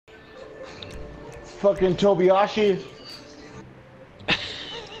fucking Tobiashi.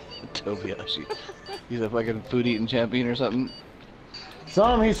 Tobiashi. He's a fucking food eating champion or something.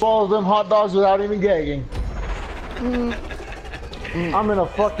 Some he swallows them hot dogs without even gagging. I'm in a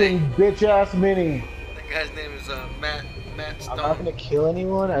fucking bitch ass mini. That guy's name is Matt Stone. I'm not gonna kill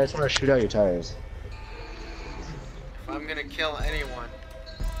anyone, I just wanna shoot out your tires. If I'm gonna kill anyone.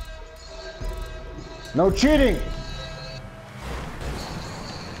 No cheating!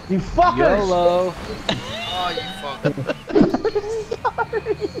 You fuckers! YOLO! Oh, you fucker.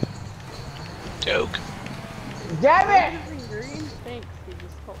 Joke. Damn it! Green? Thanks, you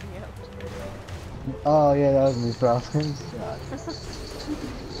just helped me out. Oh yeah, that was me problems. God.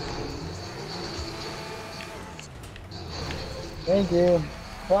 Thank you.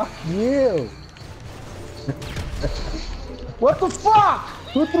 Fuck you! What the fuck?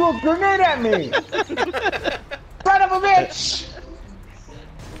 Who threw a grenade at me? Son of a bitch!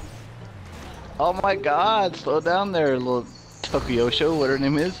 Oh my god, slow down there, little Tokyo-sho, what her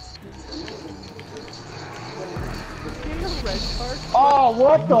name is. Oh,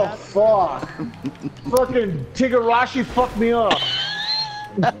 what the fuck? Fucking Tigarashi fucked me up.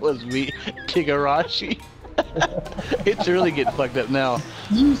 That was me, Tigarashi. It's really getting fucked up now.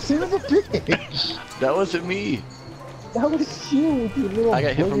 You son of a bitch! That wasn't me. That was you with your little I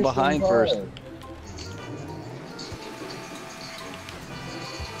got hit from behind first.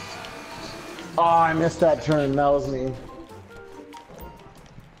 Oh, I missed that turn. That was me.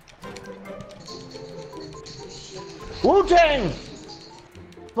 Wu-Tang!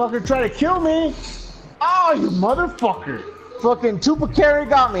 Fucker try to kill me. Oh, you motherfucker. Fucking Tupa Carry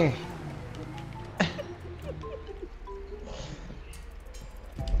got me.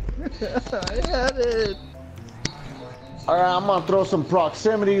 I had it. Alright, I'm gonna throw some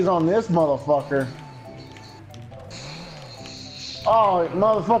proximities on this motherfucker. Oh,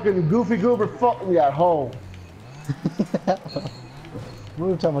 motherfucking Goofy Goober fucked me at home.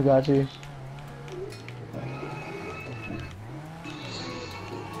 Move, Tamagotchi.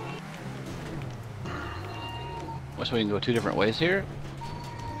 So we can go two different ways here?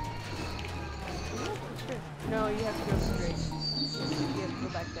 No, you have to go straight. You have to go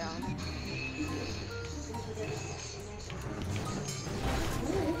back down.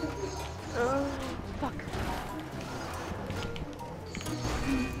 Oh, fuck.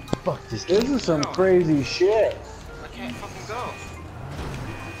 Fuck this This game. is some crazy shit. I can't fucking go.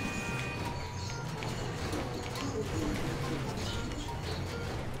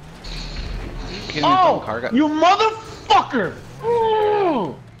 Oh, car got... you motherfucker!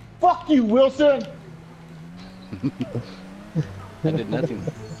 Ooh, fuck you, Wilson! I did nothing.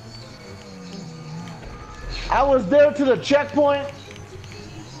 I was there to the checkpoint.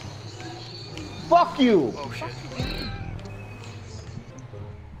 Fuck you! Oh shit.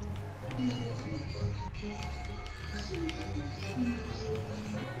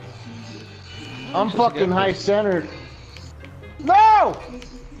 I'm fucking high centered. No!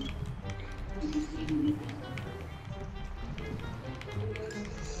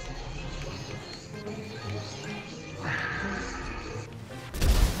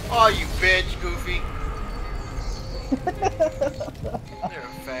 Oh, you bitch, Goofy. You're a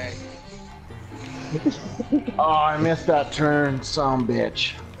fag. Oh, I missed that turn, some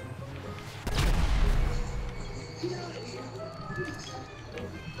bitch.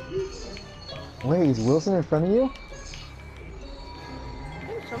 Wait, is Wilson in front of you?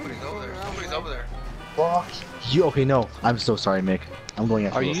 Somebody's over there. Somebody's over there. Fuck you. Okay, no. I'm so sorry, Mick. I'm going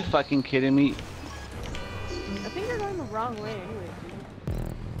after Are you Wilson. fucking kidding me? I think you're going the wrong way anyway.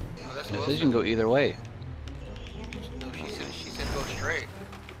 Oh, that's This Wilson. can go either way. No, she said go straight.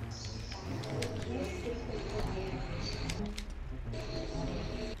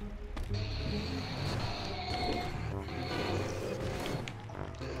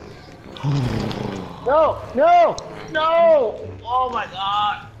 No! No! No! Oh my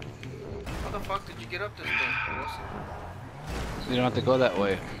god! How the fuck did you get up this thing, Wilson? You don't have to go that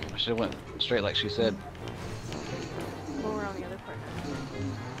way. I should have went straight like she said. Go around the other part.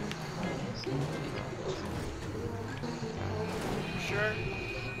 You sure?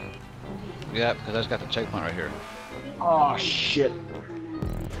 Yeah, because I just got the checkpoint right here. Oh shit.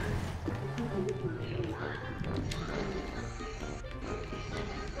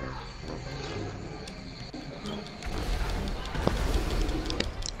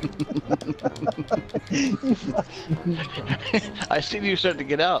 I seen you start to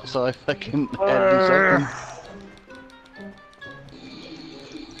get out, so I fucking had to do something.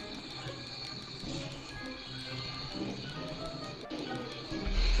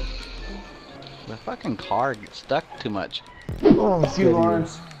 The fucking car gets stuck too much. Oh, I'm Fuck you, scared of you.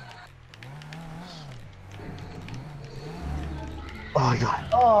 Lawrence. Oh god.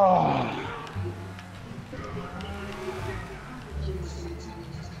 Oh.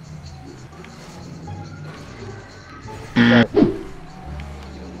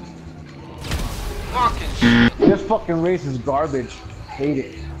 Fucking shit. This fucking race is garbage. Hate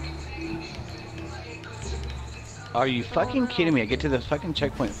it. Are you fucking kidding me? I get to the fucking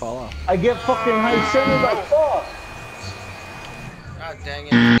checkpoint, fall off. I get fucking high centered like fuck. God dang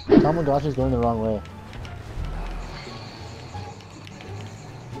it. Tamagotchi's going the wrong way.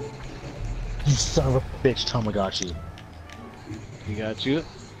 You son of a bitch, Tamagotchi. You got you?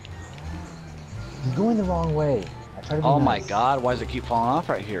 He's going the wrong way. I tried to be Oh my nice. god, why does it keep falling off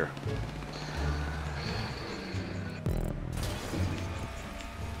right here?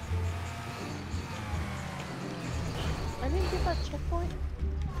 I didn't get that checkpoint.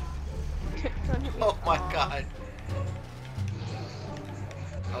 Don't hit me. Oh my god.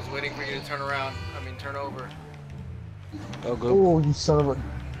 I was waiting for you to turn around. I mean, turn over. Oh, go. Oh, you son of a...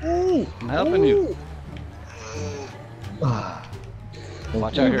 Ooh. I'm helping you. Ah.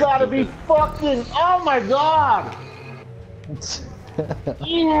 Watch out You here. gotta be fucking. Oh my god.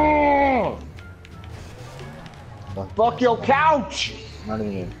 Yeah. Fuck your couch. I'm not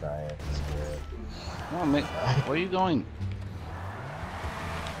even gonna try it. I'm scared. Come on, mate. Where are you going?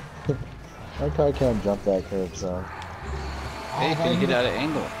 My car can't jump that curb, so... Hey, can you get out of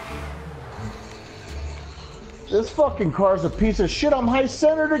angle? This fucking car's a piece of shit. I'm high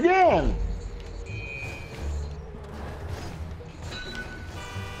centered again.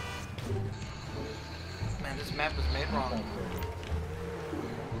 Man, this map was made wrong.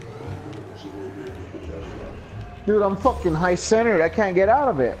 Dude, I'm fucking high centered. I can't get out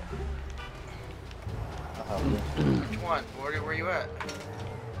of it. Which one? Where you at?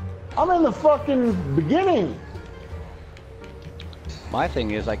 I'm in the fucking beginning. My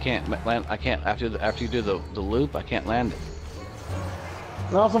thing is, I can't land. I can't after you do the loop. I can't land it.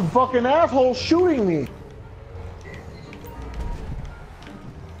 Now some fucking asshole shooting me.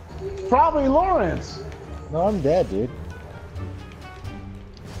 Probably Lawrence. No, I'm dead, dude.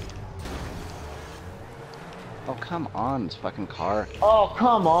 Oh come on, this fucking car. Oh,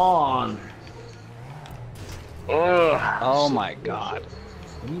 come on. Ugh. Oh my god.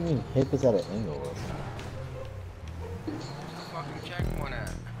 What do you mean hit this at an angle? Where's the fucking checkpoint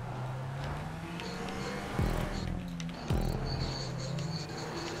at?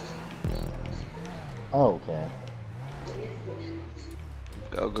 Oh, okay.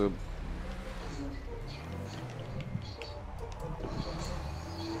 Go good.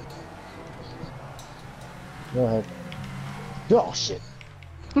 Go ahead. Oh, shit.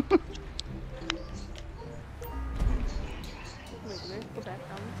 Wait, do I go back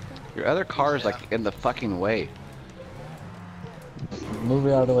down this thing? Your other car is like in the fucking way. Move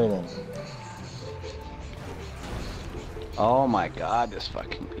it out of the way then. Oh my god, this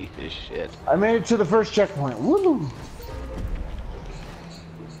fucking piece of shit. I made it to the first checkpoint. Woo!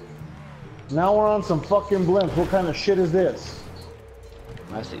 Now we're on some fucking blimps. What kind of shit is this?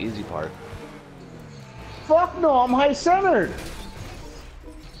 That's the easy part. Fuck no, I'm high centered.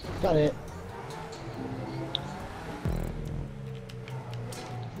 Got it.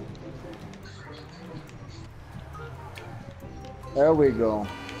 There we go.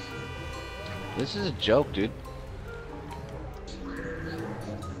 This is a joke, dude.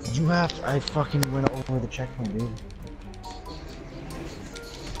 You have to, I fucking went over the checkpoint, dude.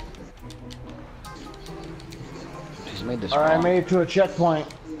 She's made this Alright, I wrong. made it to a checkpoint.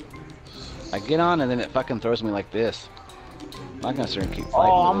 I get on and then it fucking throws me like this. I'm not gonna sit and keep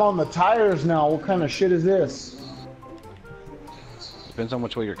fighting. Oh, with I'm it. on the tires now. What kind of shit is this? Depends on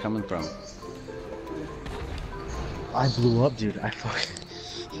which way you're coming from. I blew up, dude. I fucking...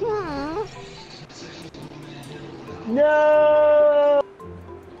 No!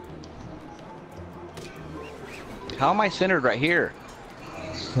 How am I centered right here?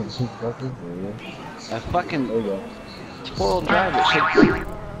 I fucking There you go. it's 4-wheel drive. It should.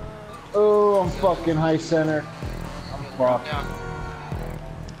 Oh, I'm fucking high center. I'm fucked. Yeah.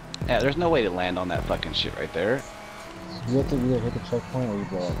 Yeah, there's no way to land on that fucking shit right there. You have to either hit the checkpoint or you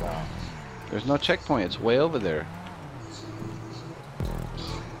blow up now. There's no checkpoint. It's way over there.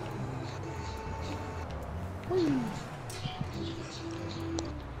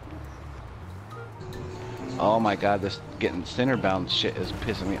 Oh my god, this getting center bound shit is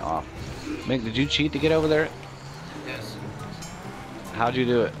pissing me off. Mick, did you cheat to get over there? Yes. How'd you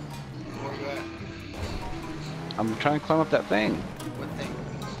do it? Where you at? I'm trying to climb up that thing. What thing?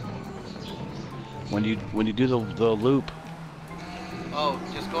 When you do the loop. Oh,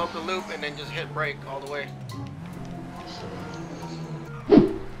 just go up the loop and then just hit brake all the way.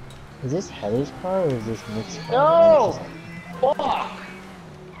 Is this Heather's car or is this Nick's car? No! Fuck!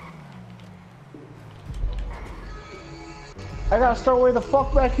 I gotta start way the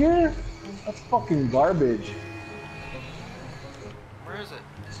fuck back here? That's fucking garbage. Where is it?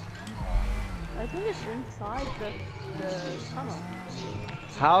 I think it's inside the tunnel.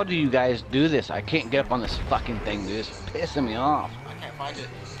 How do you guys do this? I can't get up on this fucking thing, dude. It's pissing me off. I can't find it.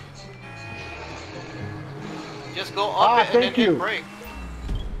 Just go up it and then thank you. hit break.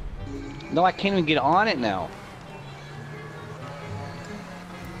 No, I can't even get on it now.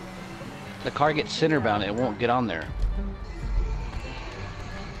 The car gets center bound, it won't get on there.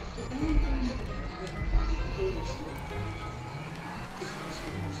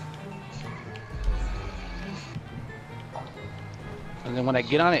 And then when I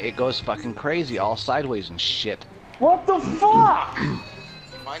get on it, it goes fucking crazy, all sideways and shit. What the fuck?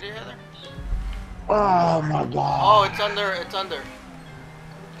 Find it, Heather? Oh my god. Oh, it's under, it's under.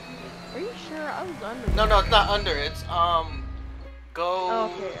 Are you sure? I was under. No, it's not under. It's, go...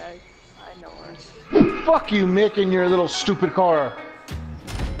 Oh, okay, I know where. Fuck you, Mick, and your little stupid car.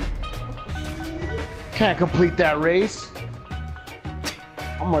 Can't complete that race.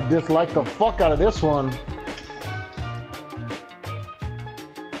 I'm gonna dislike the fuck out of this one.